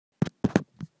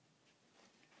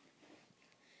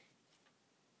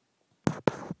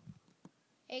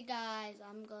Hey guys,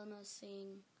 I'm gonna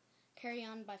sing Carry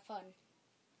On by Fun.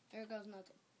 There Goes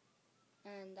Nothing.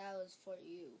 And that was for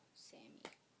you, Sammy.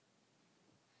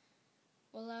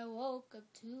 Well, I woke up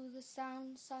to the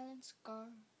sound of silent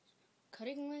scars,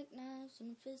 cutting like knives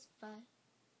in a fist fight.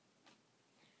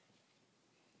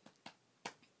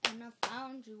 And I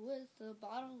found you with a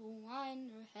bottle of wine,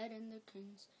 your head in the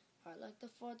curtains, heart like the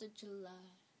 4th of July.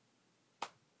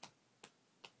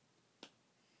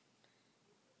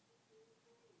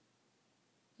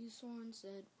 You swore and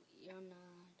said, we are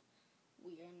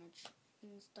not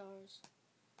shooting stars.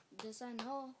 This I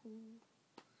know who,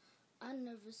 I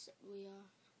never said we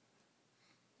are.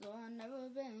 Though I've never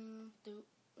been through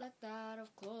like that,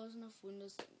 I've closed enough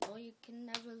windows that know you can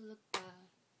never look back.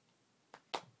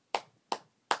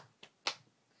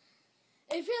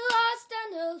 If you're lost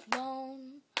and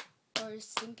alone, or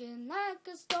sinking like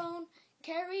a stone,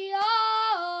 carry on.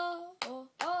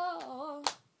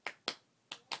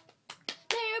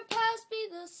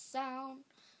 The sound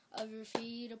of your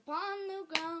feet upon the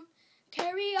ground.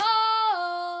 Carry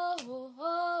on,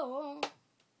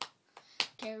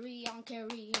 carry on,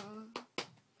 carry on.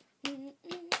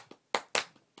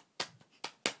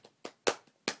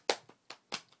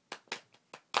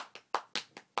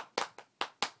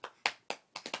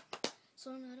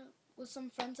 So met up with some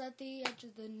friends at the edge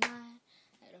of the night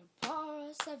at a bar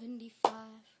of 75.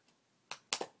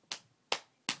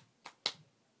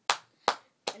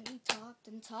 And we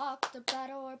talked about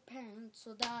how our parents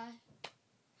will die,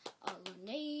 all our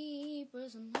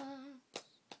neighbors and us.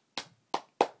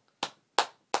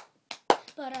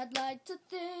 But I'd like to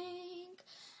think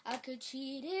I could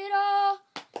cheat it all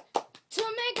to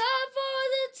make up for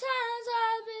the times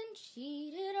I've been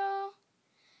cheated on.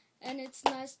 And it's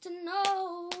nice to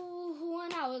know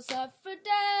when I was up for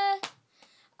death,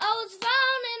 I was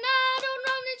found and I don't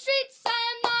run the streets. I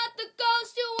am not the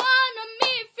ghost you wanna meet.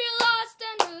 If you're lost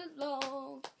and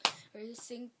alone, or you're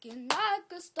sinking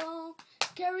like a stone,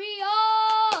 carry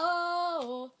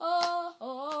on.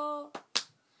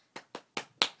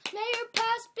 May your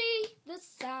past be the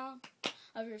sound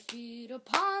of your feet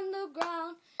upon the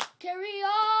ground. Carry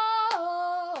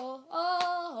on.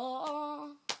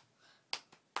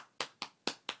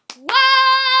 Wow,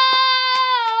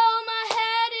 my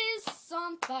head is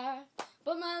on fire,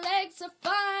 but my legs are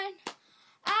fine.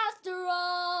 After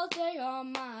all, they are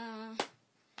mine.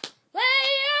 Lay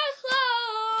your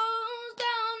clothes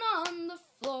down on the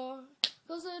floor,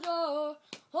 close the door,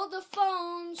 hold the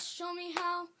phone, show me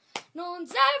how. No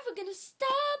one's ever gonna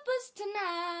stop us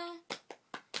tonight.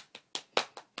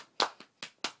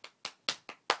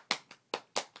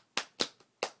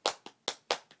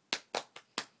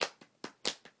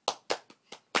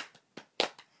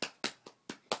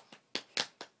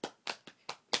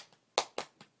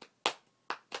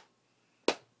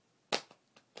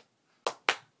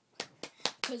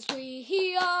 'Cause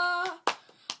we are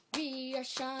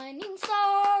shining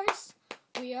stars.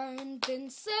 We are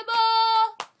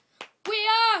invincible. We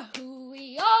are who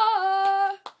we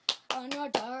are on our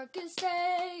darkest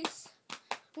days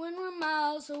when we're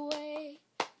miles away.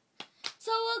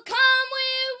 So we'll come, we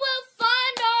will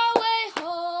find our way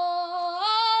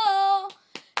home.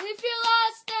 If you're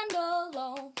lost and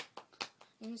alone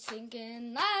and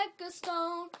sinking like a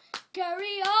stone,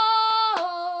 carry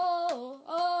on.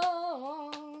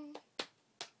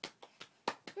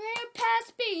 May your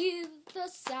past be the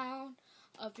sound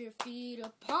of your feet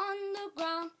upon the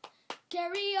ground.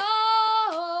 Carry on.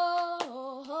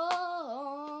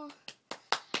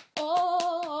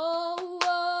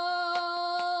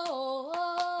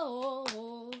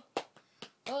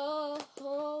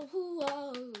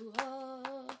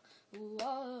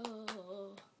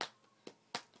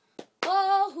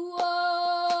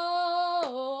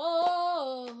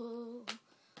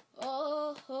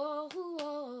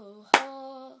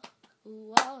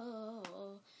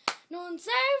 No one's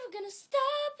ever gonna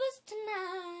stop us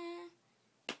tonight.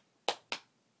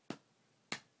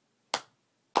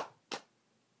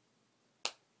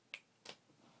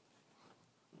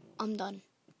 I'm done.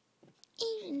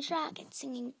 Asian Dragon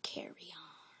singing Carry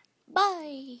On.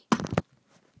 Bye.